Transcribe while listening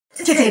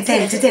This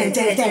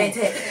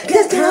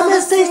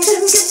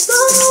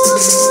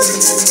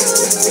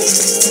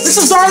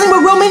is Darling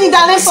with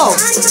realmeaning.info.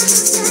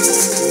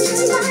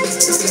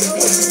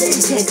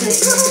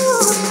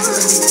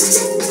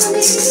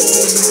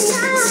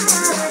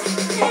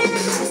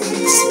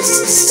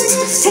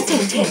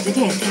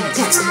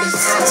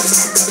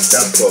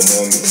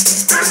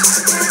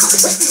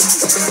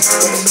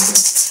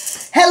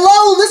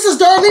 Hello, this is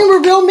Darling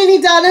with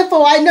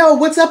realmeaning.info. I know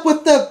what's up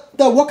with the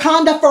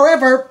Wakanda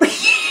Forever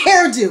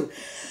hairdo.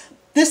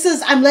 This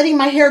is, I'm letting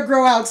my hair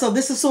grow out, so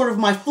this is sort of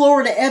my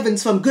Florida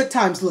Evans from Good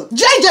Times look.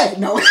 JJ!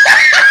 No.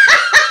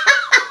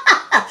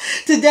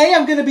 Today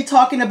I'm going to be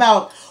talking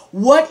about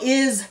what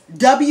is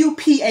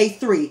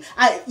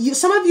WPA3.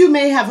 Some of you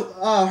may have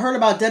heard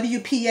about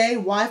WPA,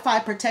 Wi-Fi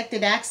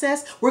Protected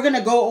Access. We're going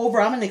to go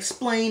over, I'm going to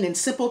explain in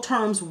simple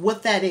terms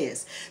what that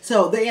is.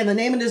 So the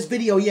name of this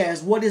video,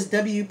 is what is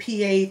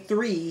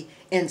WPA3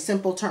 in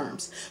simple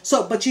terms.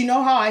 So, but you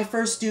know how I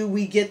first do,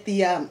 we get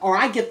the,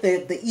 I get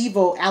the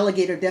evil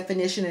alligator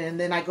definition, and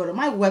then I go to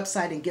my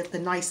website and get the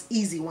nice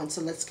easy one.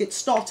 So let's get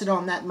started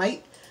on that,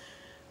 mate.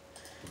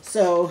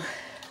 So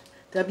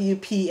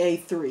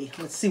WPA3.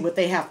 Let's see what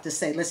they have to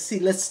say. Let's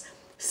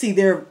see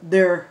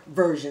their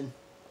version.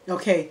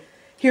 Okay,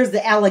 here's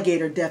the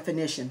alligator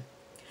definition.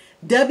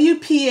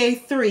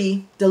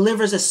 WPA3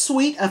 delivers a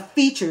suite of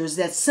features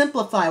that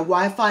simplify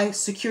Wi-Fi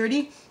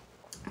security,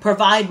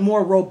 provide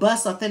more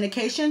robust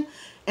authentication,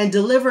 and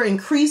deliver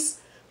increased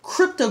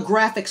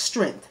cryptographic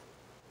strength.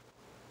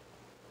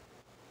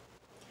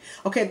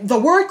 Okay, the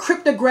word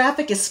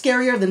cryptographic is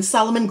scarier than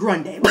Solomon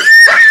Grundy.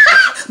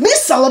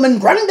 Miss Solomon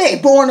Grundy,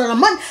 born on a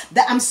Monday.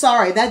 I'm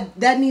sorry,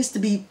 that needs to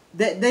be,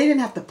 they didn't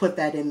have to put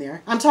that in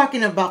there. I'm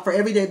talking about for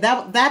everyday.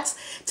 That's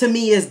to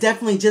me is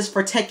definitely just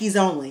for techies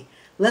only.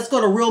 Let's go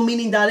to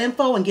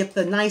realmeaning.info and get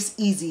the nice,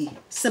 easy,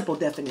 simple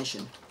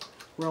definition.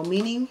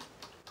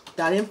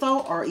 Realmeaning.info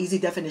or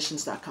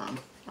easydefinitions.com.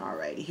 All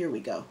right, here we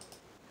go.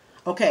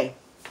 Okay,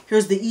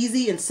 here's the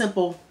easy and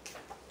simple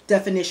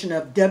definition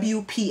of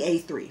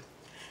WPA3.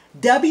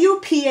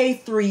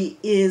 WPA3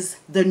 is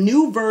the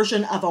new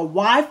version of a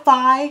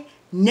Wi-Fi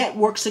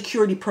network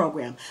security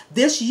program.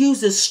 This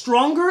uses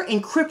stronger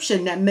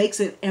encryption that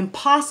makes it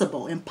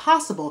impossible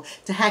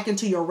to hack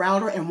into your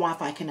router and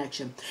Wi-Fi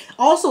connection.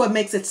 Also, it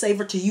makes it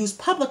safer to use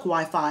public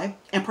Wi-Fi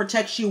and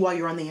protects you while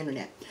you're on the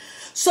internet.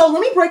 So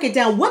let me break it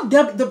down. What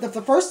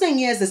the first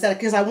thing is that,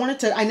 because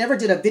I never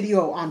did a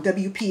video on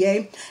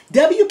WPA.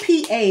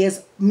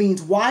 WPA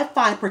means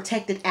Wi-Fi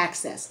Protected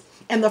Access.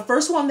 And the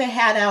first one they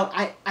had out,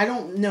 I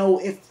don't know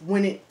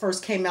when it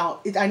first came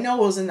out. I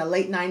know it was in the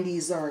late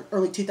 90s or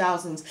early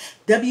 2000s.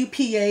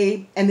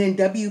 WPA and then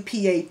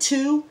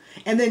WPA2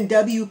 and then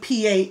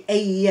WPA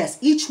AES.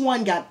 Each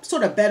one got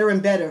sort of better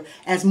and better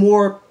as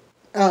more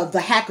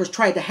the hackers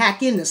tried to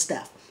hack into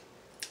stuff.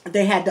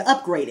 They had to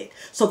upgrade it.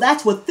 So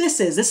that's what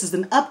this is. This is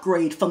an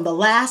upgrade from the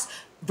last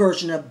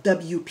version of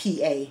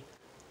WPA2,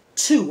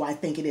 I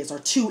think it is, or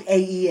 2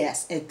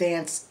 AES,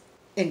 Advanced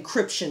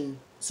Encryption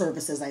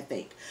Services, I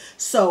think.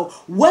 So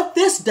what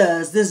this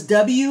does, this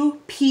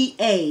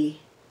WPA3,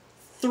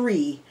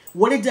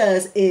 what it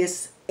does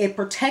is it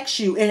protects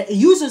you, and it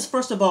uses,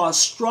 first of all, a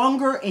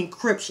stronger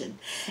encryption.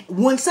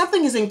 When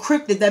something is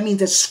encrypted, that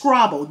means it's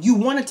scrabbled. You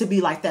want it to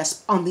be like that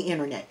on the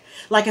internet.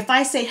 Like if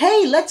I say,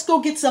 hey, let's go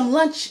get some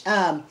lunch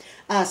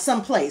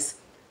someplace,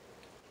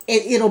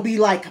 it'll be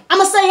like,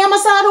 I'm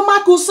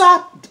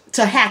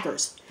to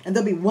hackers. And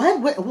they'll be,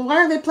 what? Why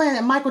are they playing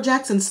that Michael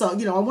Jackson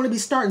song? I want to be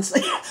starting.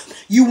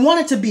 You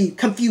want it to be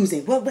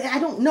confusing. Well, I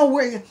don't know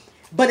where.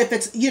 But if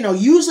it's,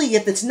 usually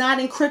if it's not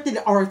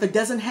encrypted or if it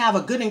doesn't have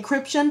a good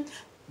encryption,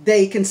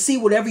 they can see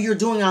whatever you're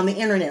doing on the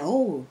internet.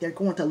 Oh, they're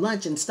going to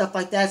lunch and stuff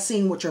like that,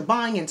 seeing what you're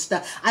buying and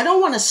stuff. I don't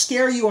want to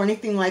scare you or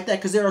anything like that,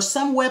 because there are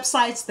some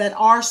websites that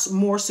are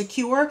more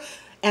secure.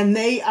 And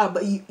they,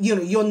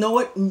 you'll know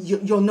it.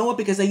 You'll know it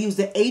because they use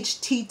the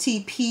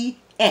HTTPS.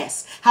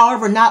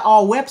 However, not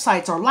all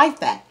websites are like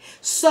that.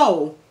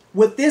 So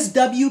with this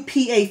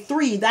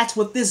WPA3, that's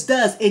what this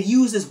does. It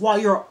uses while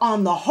you're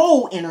on the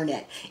whole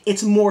internet.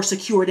 It's more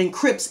secure. It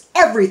encrypts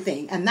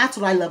everything. And that's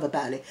what I love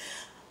about it.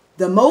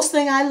 The most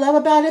thing I love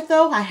about it,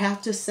 though, I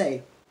have to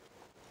say,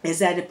 is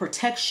that it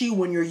protects you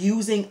when you're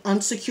using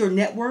unsecure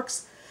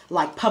networks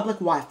like public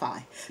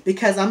Wi-Fi.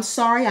 Because I'm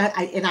sorry,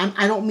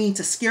 I don't mean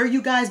to scare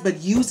you guys,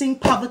 but using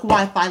public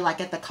Wi-Fi,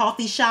 like at the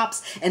coffee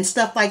shops and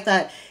stuff like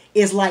that,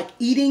 is like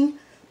eating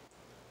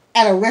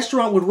at a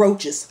restaurant with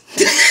roaches.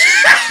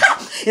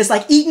 It's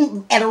like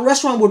eating at a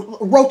restaurant with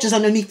roaches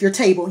underneath your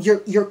table.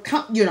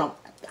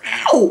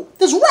 Ow,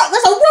 there's a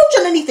roach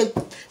underneath it,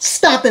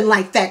 stomping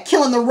like that,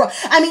 killing the roach.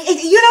 I mean,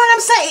 you know what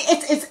I'm saying?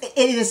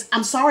 It is.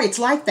 I'm sorry, it's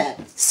like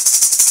that.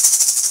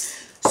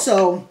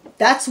 So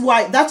that's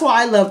why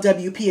I love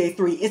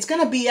WPA3. It's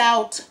gonna be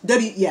out.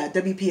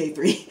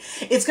 WPA3.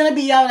 It's gonna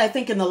be out, I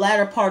think, in the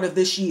latter part of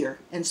this year,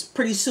 and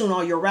pretty soon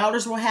all your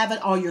routers will have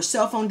it, all your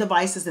cell phone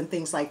devices and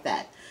things like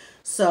that.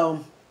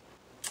 So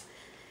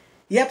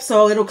Yep,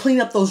 so it'll clean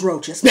up those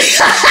roaches.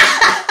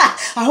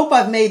 I hope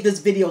I've made this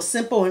video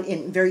simple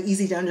and very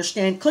easy to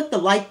understand. Click the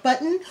like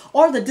button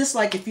or the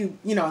dislike if you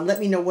and let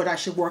me know what I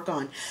should work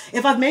on.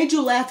 If I've made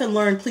you laugh and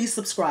learn, please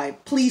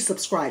subscribe. Please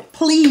subscribe.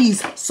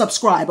 Please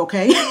subscribe,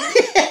 okay?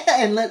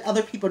 And let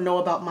other people know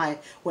about my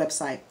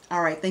website.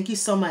 All right, thank you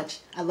so much.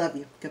 I love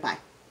you. Goodbye.